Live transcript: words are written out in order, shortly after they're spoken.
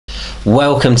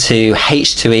Welcome to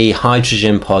H2E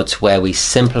Hydrogen Pods, where we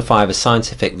simplify the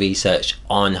scientific research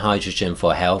on hydrogen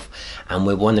for health, and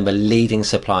we're one of the leading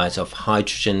suppliers of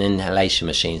hydrogen inhalation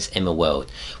machines in the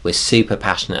world. We're super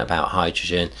passionate about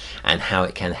hydrogen and how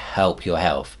it can help your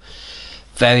health.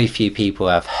 Very few people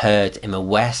have heard in the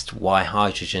West why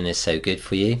hydrogen is so good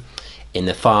for you. In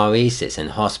the Far East, it's in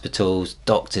hospitals,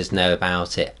 doctors know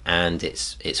about it, and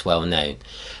it's well known.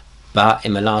 But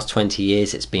in the last 20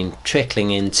 years, it's been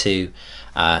trickling into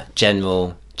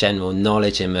general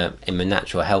knowledge in the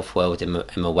natural health world in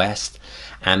the West,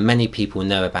 and many people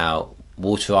know about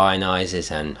water ionizers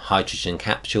and hydrogen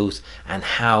capsules and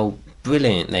how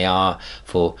brilliant they are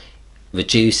for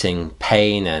reducing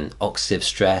pain and oxidative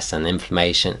stress and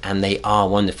inflammation, and they are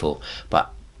wonderful.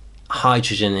 But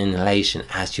hydrogen inhalation,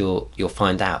 as you'll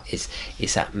find out, is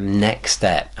that next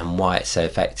step and why it's so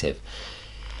effective.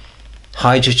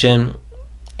 Hydrogen,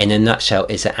 in a nutshell,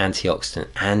 is an antioxidant,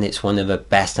 and it's one of the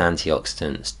best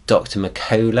antioxidants. Dr.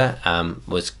 McCullough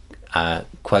was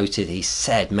quoted. He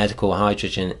said, "Medical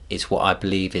hydrogen is what I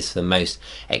believe is the most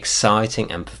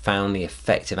exciting and profoundly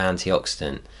effective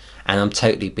antioxidant," and I'm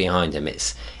totally behind him.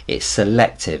 It's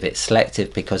selective. It's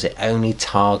selective because it only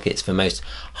targets the most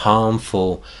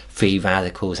harmful free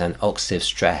radicals and oxidative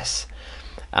stress.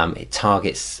 It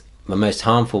targets. The most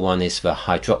harmful one is the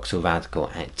hydroxyl radical,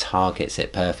 and it targets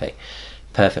it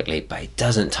perfectly, but it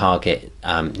doesn't target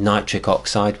nitric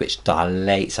oxide, which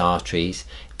dilates arteries.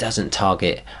 It doesn't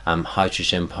target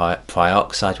hydrogen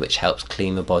peroxide, which helps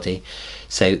clean the body.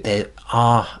 So there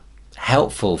are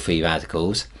helpful free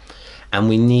radicals, and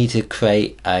we need to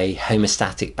create a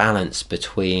homeostatic balance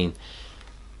between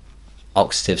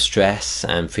oxidative stress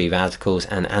and free radicals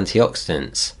and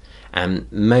antioxidants. And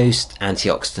most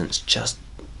antioxidants just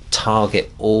target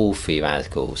all free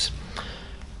radicals,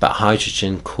 but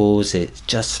hydrogen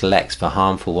just selects for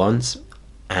harmful ones,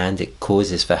 and it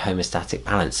causes for homeostatic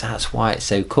balance. That's why it's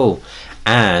so cool.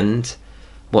 And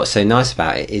what's so nice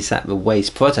about it is that the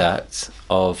waste product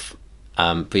of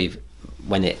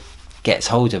when it gets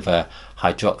hold of a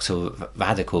hydroxyl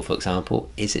radical, for example,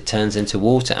 is it turns into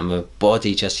water, and the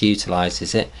body just uses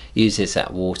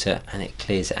that water, and it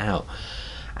clears it out.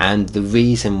 And the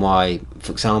reason why,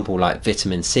 for example, like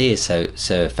vitamin C is so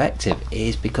effective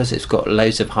is because it's got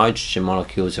loads of hydrogen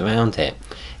molecules around it.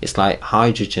 It's like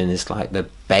hydrogen is like the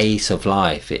base of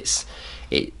life.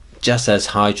 It just as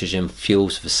hydrogen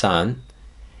fuels the sun,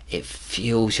 it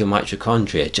fuels your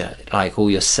mitochondria. Like all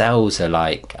your cells are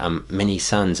like mini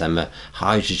suns, and the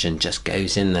hydrogen just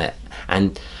goes in there.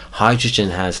 And hydrogen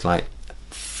has like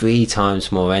 3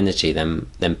 times more energy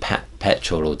than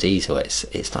petrol or diesel.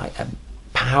 It's like a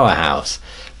powerhouse,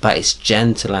 but it's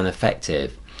gentle and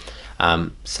effective.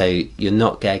 So you're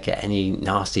not going to get any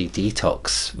nasty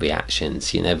detox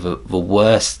reactions. You know, the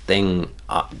worst thing,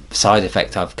 side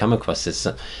effect I've come across is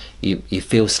you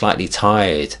feel slightly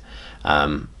tired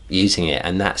using it,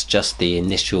 and that's just the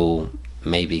initial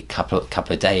maybe couple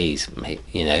of days,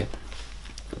 you know,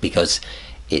 because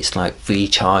it's like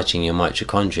recharging your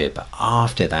mitochondria. But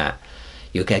after that,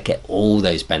 you're going to get all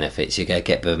those benefits. You're going to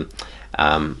get them.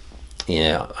 You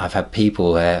know, I've had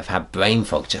people who have had brain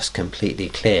fog just completely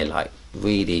clear, like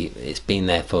really, it's been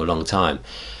there for a long time.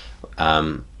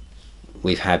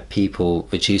 We've had people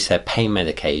reduce their pain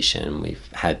medication, we've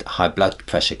had high blood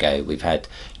pressure go, we've had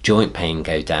joint pain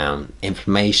go down,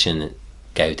 inflammation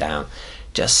go down,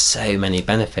 just so many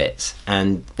benefits.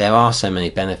 And there are so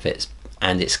many benefits,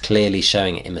 and it's clearly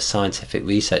showing it in the scientific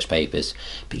research papers,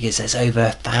 because there's over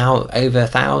a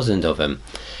thousand of them.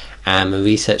 And the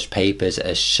research papers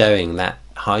are showing that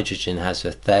hydrogen has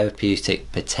a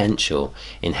therapeutic potential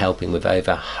in helping with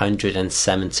over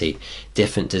 170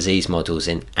 different disease models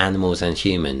in animals and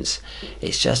humans.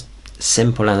 It's just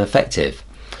simple and effective.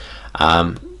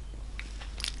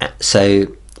 So,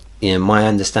 you know, my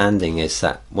understanding is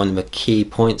that one of the key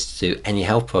points to any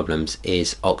health problems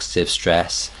is oxidative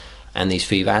stress and these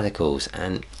free radicals,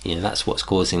 and you know, that's what's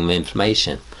causing the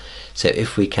inflammation. So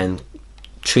if we can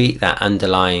treat that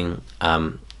underlying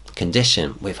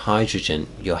condition with hydrogen,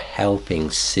 you're helping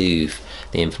soothe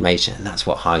the inflammation, and that's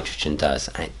what hydrogen does,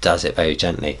 and it does it very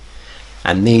gently.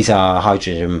 And these are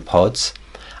hydrogen pods.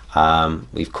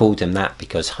 We've called them that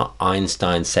because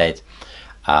Einstein said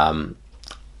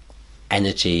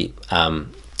energy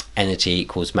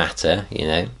equals matter, you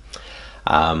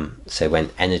know. So when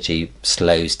energy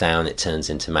slows down, it turns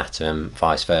into matter, and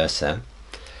vice versa.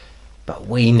 But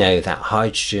we know that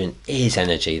hydrogen is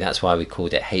energy. That's why we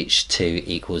called it H2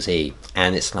 equals E.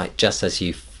 And it's like, just as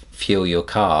you fuel your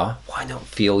car, why not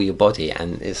fuel your body?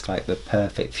 And it's like the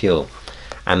perfect fuel.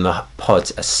 And the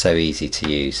pods are so easy to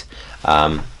use.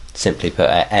 Simply put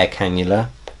an air cannula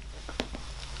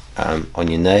on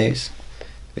your nose,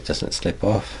 it doesn't slip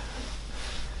off.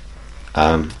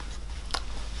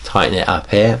 Tighten it up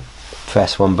here,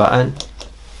 press one button,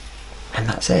 and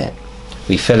that's it.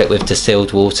 We fill it with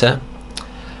distilled water,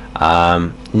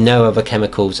 no other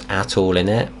chemicals at all in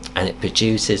it, and it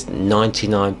produces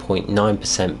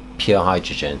 99.9% pure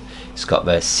hydrogen. It's got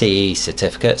the CE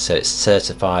certificate, so it's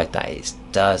certified that it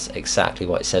does exactly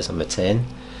what it says on the tin.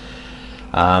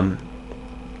 And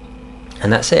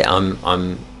that's it.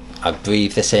 I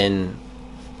breathe this in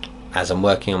as I'm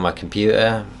working on my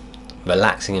computer,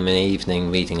 relaxing in the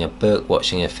evening, reading a book,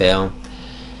 watching a film.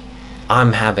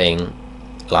 I'm having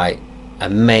like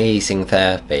amazing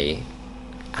therapy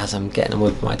as I'm getting on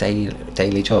with my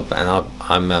daily job, and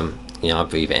I'm you know, I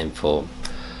breathe it in for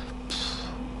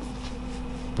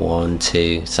 1,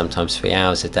 2, sometimes 3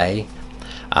 hours a day.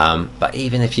 But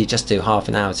even if you just do half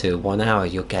an hour to 1 hour,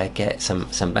 you'll get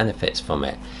some benefits from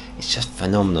it. It's just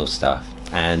phenomenal stuff,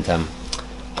 and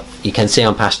you can see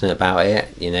I'm passionate about it.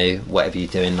 You know, whatever you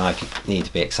do in life, you need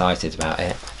to be excited about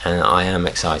it, and I am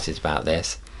excited about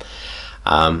this.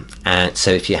 And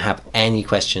so if you have any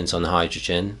questions on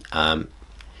hydrogen,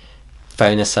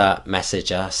 phone us up,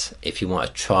 message us. If you want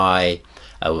to try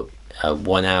a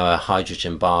 1 hour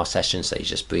hydrogen bar session, so you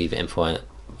just breathe it in for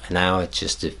an hour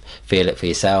just to feel it for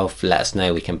yourself, let us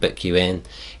know. We can book you in.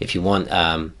 If you want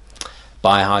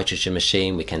buy a hydrogen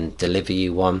machine, we can deliver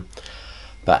you one.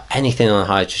 But anything on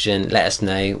hydrogen, let us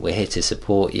know. We're here to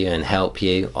support you and help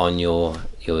you on your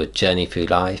journey through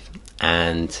life.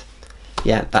 And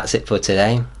yeah, that's it for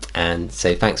today. And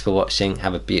so thanks for watching.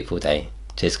 Have a beautiful day.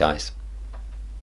 Cheers, guys.